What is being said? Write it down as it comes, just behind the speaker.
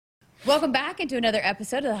Welcome back into another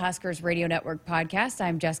episode of the Huskers Radio Network podcast.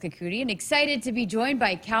 I'm Jessica Coody and excited to be joined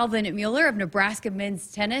by Calvin Mueller of Nebraska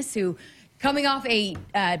men's tennis, who coming off a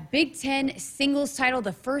Big Ten singles title,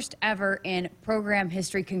 the first ever in program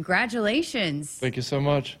history. Congratulations. Thank you so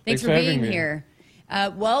much. Thanks for being here.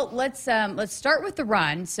 Well, let's start with the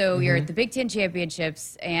run. So you're at the Big Ten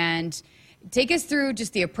championships, and take us through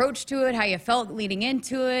just the approach to it, how you felt leading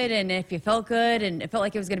into it, and if you felt good and it felt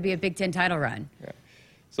like it was going to be a Big Ten title run. Yeah.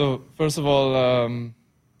 So first of all,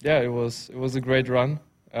 it was a great run.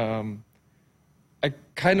 I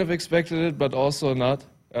kind of expected it, but also not.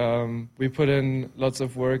 We put in lots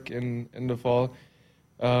of work in the fall.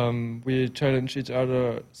 We challenged each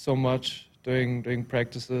other so much during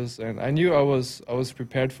practices, and I knew I was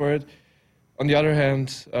prepared for it. On the other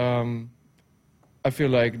hand, I feel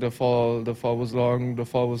like the fall was long, the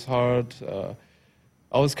fall was hard.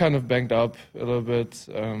 I was kind of banged up a little bit.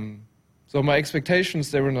 So my expectations,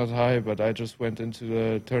 they were not high, but I just went into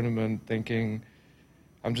the tournament thinking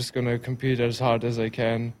I'm just going to compete as hard as I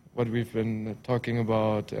can, what we've been talking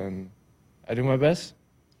about, and I do my best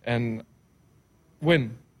and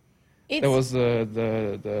win. That was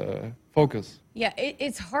the focus. Yeah,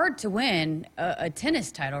 it's hard to win a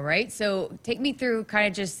tennis title, right? So take me through kind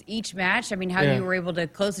of just each match. I mean, how you were able to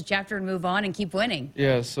close the chapter and move on and keep winning.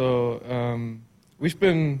 Yeah, so we've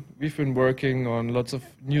been working on lots of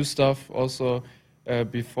new stuff also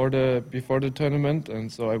before the tournament,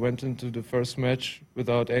 and so I went into the first match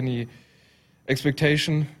without any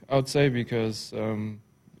expectation, I would say, because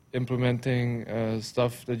implementing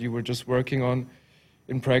stuff that you were just working on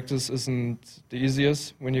in practice isn't the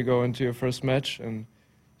easiest when you go into your first match, and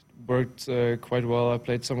worked quite well. I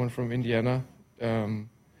played someone from Indiana. I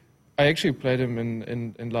actually played him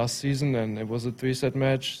in last season, and it was a 3-set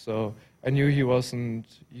match, so I knew he was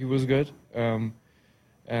good.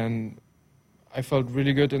 And I felt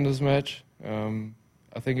really good in this match.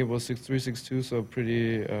 I think it was 6-3, 6-2, so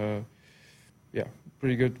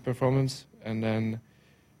pretty good performance. And then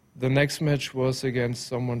the next match was against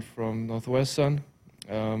someone from Northwestern.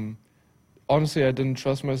 Honestly, I didn't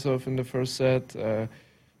trust myself in the first set.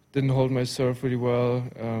 Didn't hold my serve really well.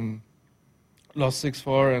 Lost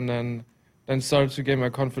 6-4, and then started to gain my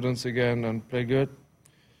confidence again and play good.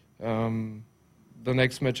 The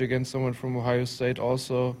next match against someone from Ohio State,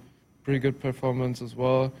 also pretty good performance as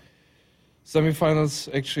well. Semifinals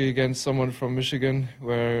actually against someone from Michigan,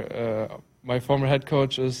 where my former head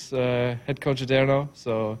coach is head coach there now.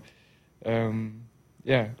 So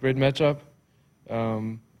great matchup.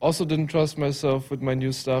 Also didn't trust myself with my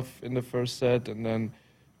new stuff in the first set, and then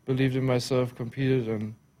believed in myself, competed,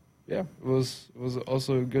 and it was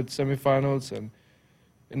also good semifinals, and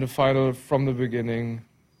in the final from the beginning,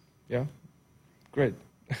 great.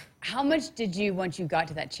 How much did you, once you got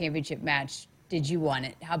to that championship match, did you want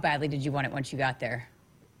it? How badly did you want it once you got there?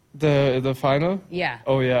 The final? Yeah.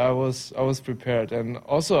 Oh yeah, I was prepared, and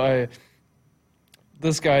also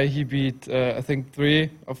this guy, he beat I think 3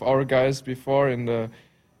 of our guys before in the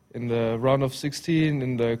round of 16,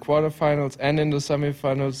 in the quarterfinals, and in the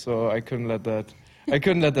semifinals. So I couldn't let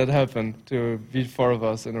that happen, to beat 4 of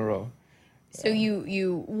us in a row. So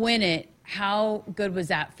you win it. How good was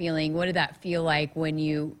that feeling? What did that feel like when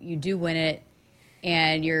you do win it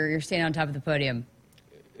and you're standing on top of the podium?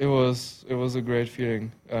 It was a great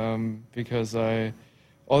feeling, because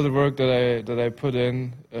all the work that I put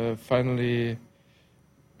in finally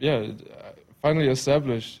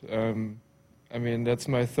established. I mean, that's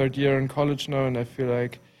my 3rd year in college now, and I feel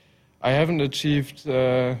like I haven't achieved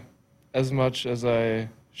as much as I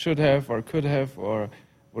should have or could have or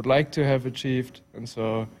would like to have achieved, and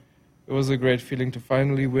so it was a great feeling to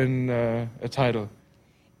finally win a title.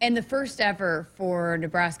 And the first ever for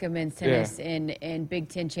Nebraska men's tennis in Big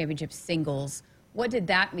Ten championship singles. What did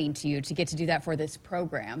that mean to you to get to do that for this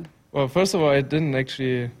program? Well, first of all, I didn't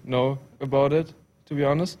actually know about it, to be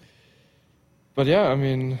honest. But yeah, I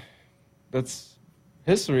mean, that's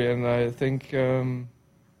history, and I think I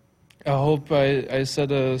hope I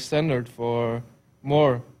set a standard for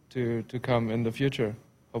more to come in the future,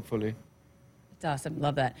 hopefully. That's awesome.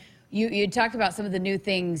 Love that. You talked about some of the new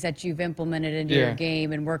things that you've implemented into your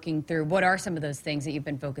game and working through. What are some of those things that you've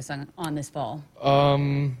been focused on this fall?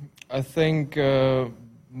 I think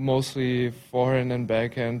mostly forehand and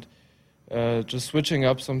backhand, just switching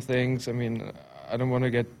up some things. I mean, I don't want to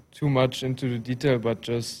get too much into the detail, but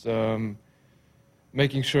just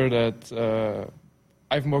making sure that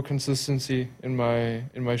I have more consistency in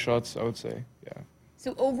my shots, I would say. Yeah.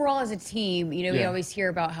 So overall as a team, we always hear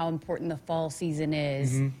about how important the fall season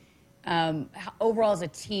is. Overall as a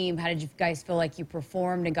team, how did you guys feel like you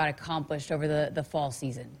performed and got accomplished over the fall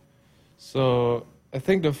season? So I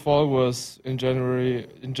think the fall was in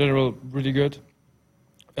general really good.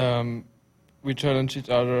 We challenge each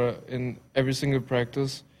other in every single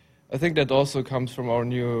practice. I think that also comes from our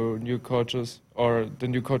new coaches or the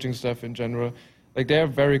new coaching staff in general. Like, they are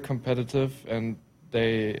very competitive, and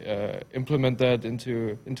they implement that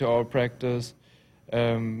into our practice.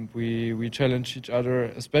 We challenge each other,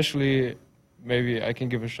 especially. Maybe I can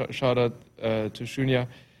give a shout out to Shunya,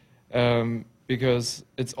 because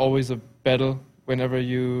it's always a battle whenever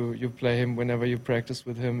you play him, whenever you practice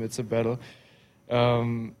with him. It's a battle,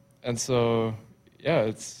 and so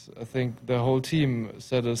yeah, I think the whole team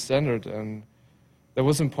set a standard, and that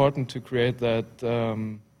was important to create that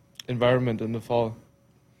environment in the fall.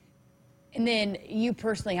 And then you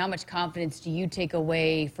personally, how much confidence do you take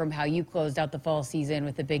away from how you closed out the fall season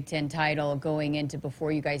with the Big Ten title going into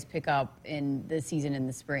before you guys pick up in the season in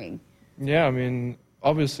the spring? Yeah, I mean,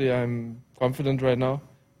 obviously I'm confident right now,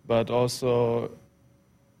 but also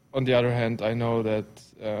on the other hand, I know that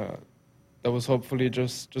that was hopefully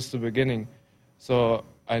just the beginning. So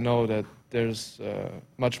I know that there's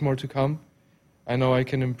much more to come. I know I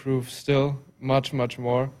can improve still much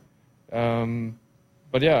more.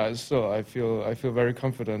 But yeah, still I feel very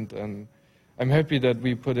confident, and I'm happy that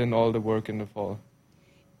we put in all the work in the fall.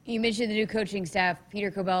 You mentioned the new coaching staff.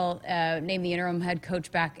 Peter Kobelt named the interim head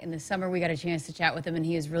coach back in the summer. We got a chance to chat with him, and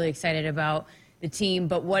he was really excited about the team.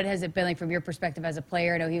 But what has it been like from your perspective as a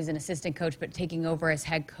player? I know he was an assistant coach, but taking over as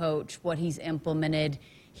head coach, what he's implemented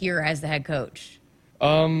here as the head coach?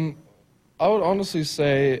 I would honestly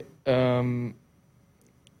say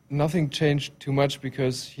nothing changed too much,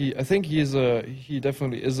 because I think he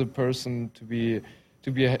definitely is a person to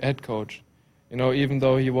be a head coach. You know, even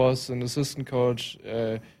though he was an assistant coach,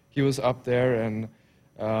 he was up there, and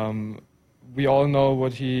we all know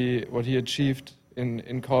what he achieved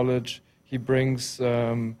in college. He brings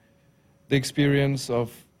the experience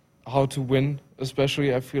of how to win,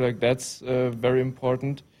 especially. I feel like that's very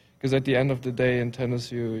important, because at the end of the day in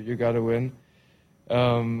tennis you gotta win.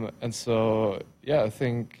 And so, yeah, I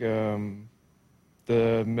think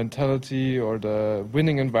the mentality or the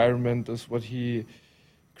winning environment is what he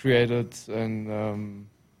created, and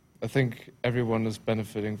I think everyone is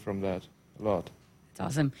benefiting from that a lot. That's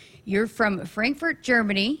awesome. You're from Frankfurt,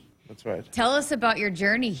 Germany. That's right. Tell us about your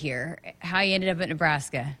journey here, how you ended up at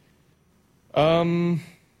Nebraska.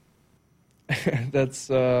 That's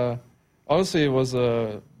honestly, it was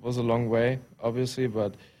a long way, obviously,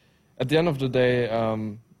 but at the end of the day,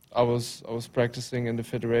 I was practicing in the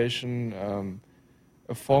federation.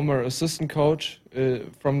 A former assistant coach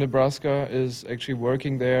from Nebraska is actually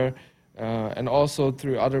working there, and also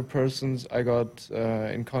through other persons, I got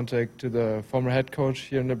in contact to the former head coach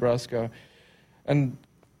here in Nebraska, and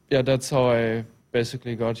yeah, that's how I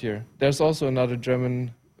basically got here. There's also another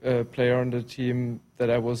German player on the team that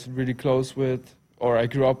I was really close with, or I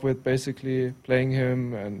grew up with, basically playing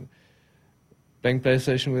him and playing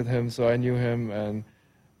PlayStation with him, so I knew him, and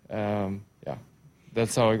yeah,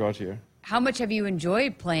 that's how I got here. How much have you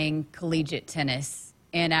enjoyed playing collegiate tennis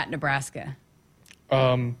and at Nebraska?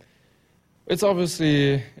 It's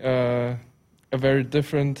obviously a very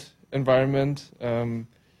different environment.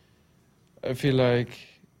 I feel like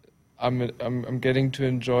I'm getting to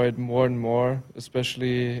enjoy it more and more,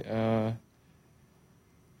 especially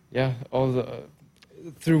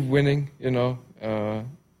through winning. You know, I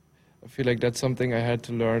feel like that's something I had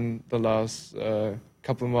to learn the last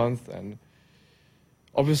couple of months, and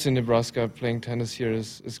obviously Nebraska, playing tennis here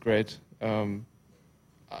is great.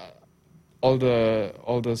 All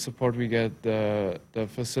the support we get, the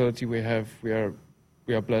facility we have, we are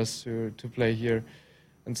blessed to play here,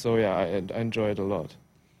 and so yeah, I enjoy it a lot.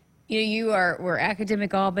 You know, were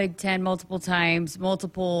academic All Big Ten multiple times,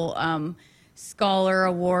 multiple scholar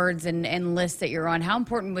awards and lists that you're on. How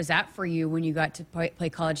important was that for you when you got to play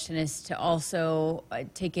college tennis, to also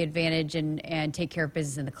take advantage and take care of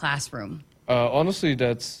business in the classroom? Honestly,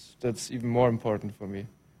 that's even more important for me.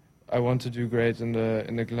 I want to do great in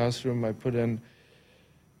the classroom. I put in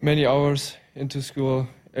many hours into school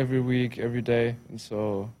every week, every day, and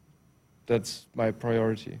so that's my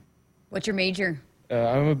priority. What's your major?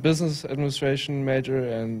 I'm a business administration major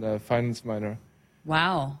and a finance minor.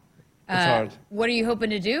 Wow. It's hard. What are you hoping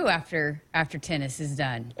to do after tennis is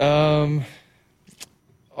done?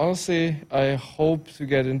 Honestly, I hope to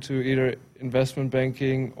get into either investment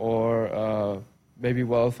banking or maybe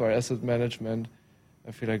wealth or asset management.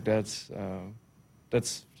 I feel like that's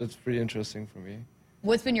pretty interesting for me.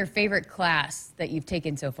 What's been your favorite class that you've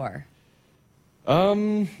taken so far?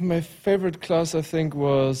 My favorite class, I think,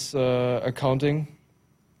 was accounting.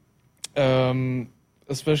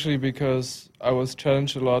 especially because I was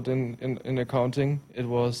challenged a lot in accounting. It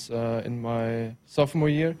was in my sophomore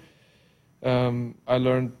year. I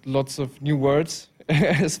learned lots of new words,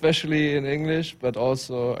 especially in English, but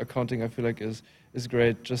also accounting I feel like is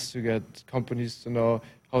great just to get companies to know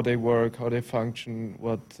how they work, how they function,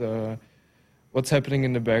 what's happening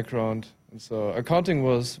in the background. And so accounting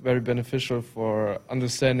was very beneficial for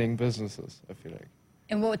understanding businesses, I feel like.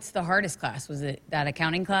 And what's the hardest class? Was it that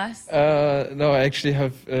accounting class? No, I actually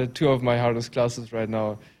have two of my hardest classes right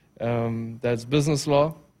now. That's business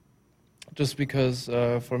law, just because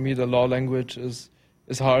for me the law language is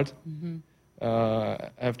hard. Mm-hmm. I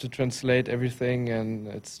have to translate everything, and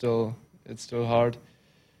it's still hard.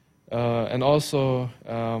 And also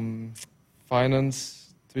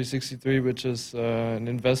finance 363, which is an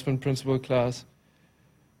investment principle class.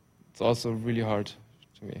 It's also really hard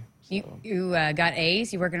to me. You got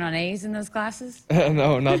A's? You working on A's in those classes?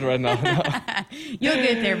 No, not right now. No. You'll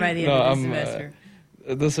get there by the end of the semester.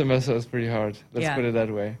 This semester is pretty hard. Let's put it that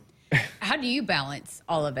way. How do you balance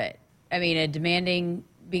all of it? I mean,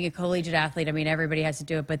 being a collegiate athlete, I mean, everybody has to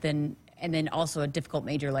do it, but then also a difficult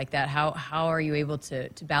major like that. How are you able to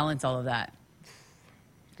balance all of that?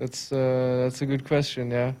 That's a good question.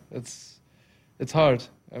 Yeah, it's hard.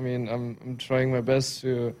 I mean, I'm trying my best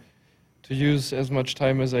to use as much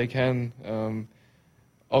time as I can.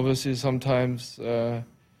 Obviously, sometimes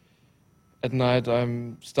at night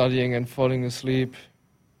I'm studying and falling asleep.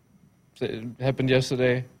 It happened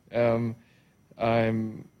yesterday.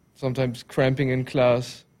 I'm sometimes cramping in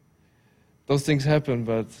class. Those things happen,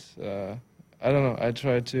 but I don't know. I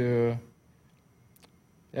try to,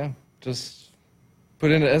 just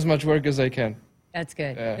put in as much work as I can. That's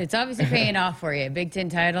good. Yeah. It's obviously paying off for you. Big Ten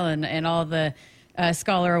title and all the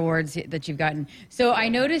scholar awards that you've gotten. So I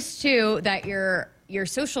noticed too that your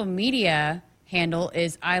social media handle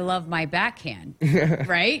is "I love my backhand,"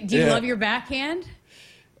 right? Do you love your backhand?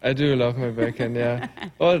 I do love my backhand. Yeah.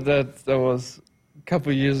 Well, that was a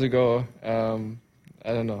couple years ago.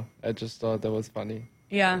 I don't know. I just thought that was funny.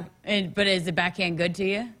 Yeah. But is the backhand good to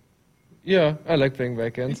you? Yeah, I like playing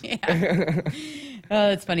backhands. Yeah. Oh,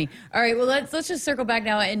 that's funny. All right, well, let's just circle back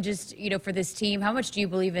now and just, for this team, how much do you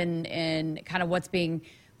believe in kind of what's being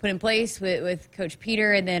put in place with Coach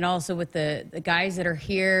Peter, and then also with the guys that are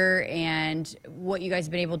here and what you guys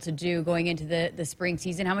have been able to do going into the spring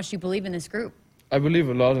season? How much do you believe in this group? I believe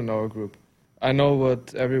a lot in our group. I know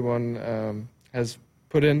what everyone has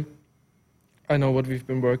put in. I know what we've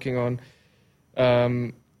been working on.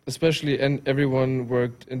 Especially, and everyone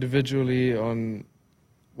worked individually on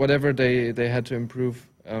whatever they had to improve.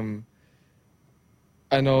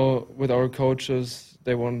 I know with our coaches,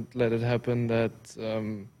 they won't let it happen that,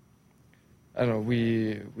 I don't know,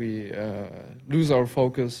 we lose our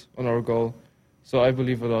focus on our goal. So I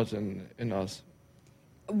believe a lot in us.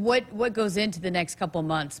 What goes into the next couple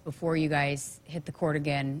months before you guys hit the court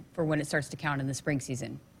again for when it starts to count in the spring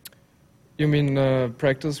season? You mean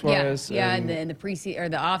practice-wise? Yeah, and the pre-season or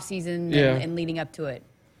the off-season and leading up to it.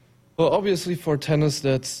 Well, obviously for tennis,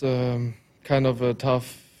 that's kind of a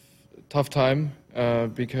tough time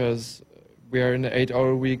because we are in the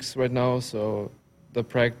 8-hour weeks right now, so the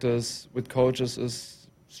practice with coaches is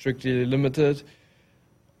strictly limited.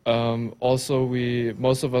 Also,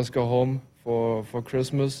 most of us go home for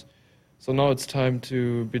Christmas, so now it's time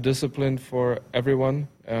to be disciplined for everyone.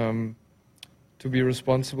 To be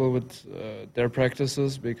responsible with their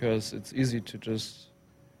practices, because it's easy to just,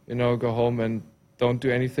 go home and don't do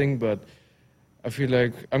anything. But I feel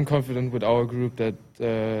like I'm confident with our group that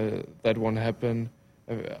that won't happen.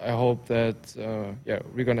 I hope that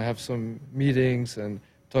we're gonna have some meetings and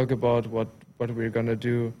talk about what we're gonna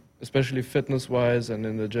do, especially fitness-wise and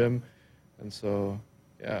in the gym. And so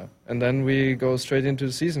and then we go straight into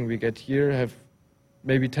the season. We get here, have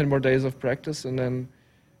maybe 10 more days of practice, and then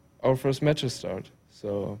our first matches start.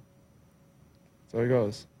 So it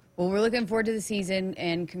goes. Well, we're looking forward to the season,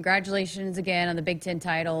 and congratulations again on the Big Ten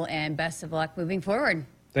title, and best of luck moving forward.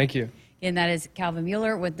 Thank you. And that is Calvin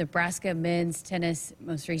Mueller with Nebraska men's tennis,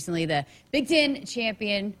 most recently the Big Ten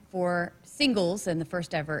champion for singles and the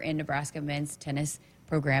first ever in Nebraska men's tennis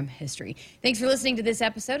program history. Thanks for listening to this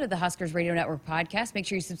episode of the Huskers Radio Network podcast. Make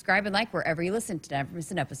sure you subscribe and like wherever you listen to never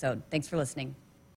miss an episode. Thanks for listening.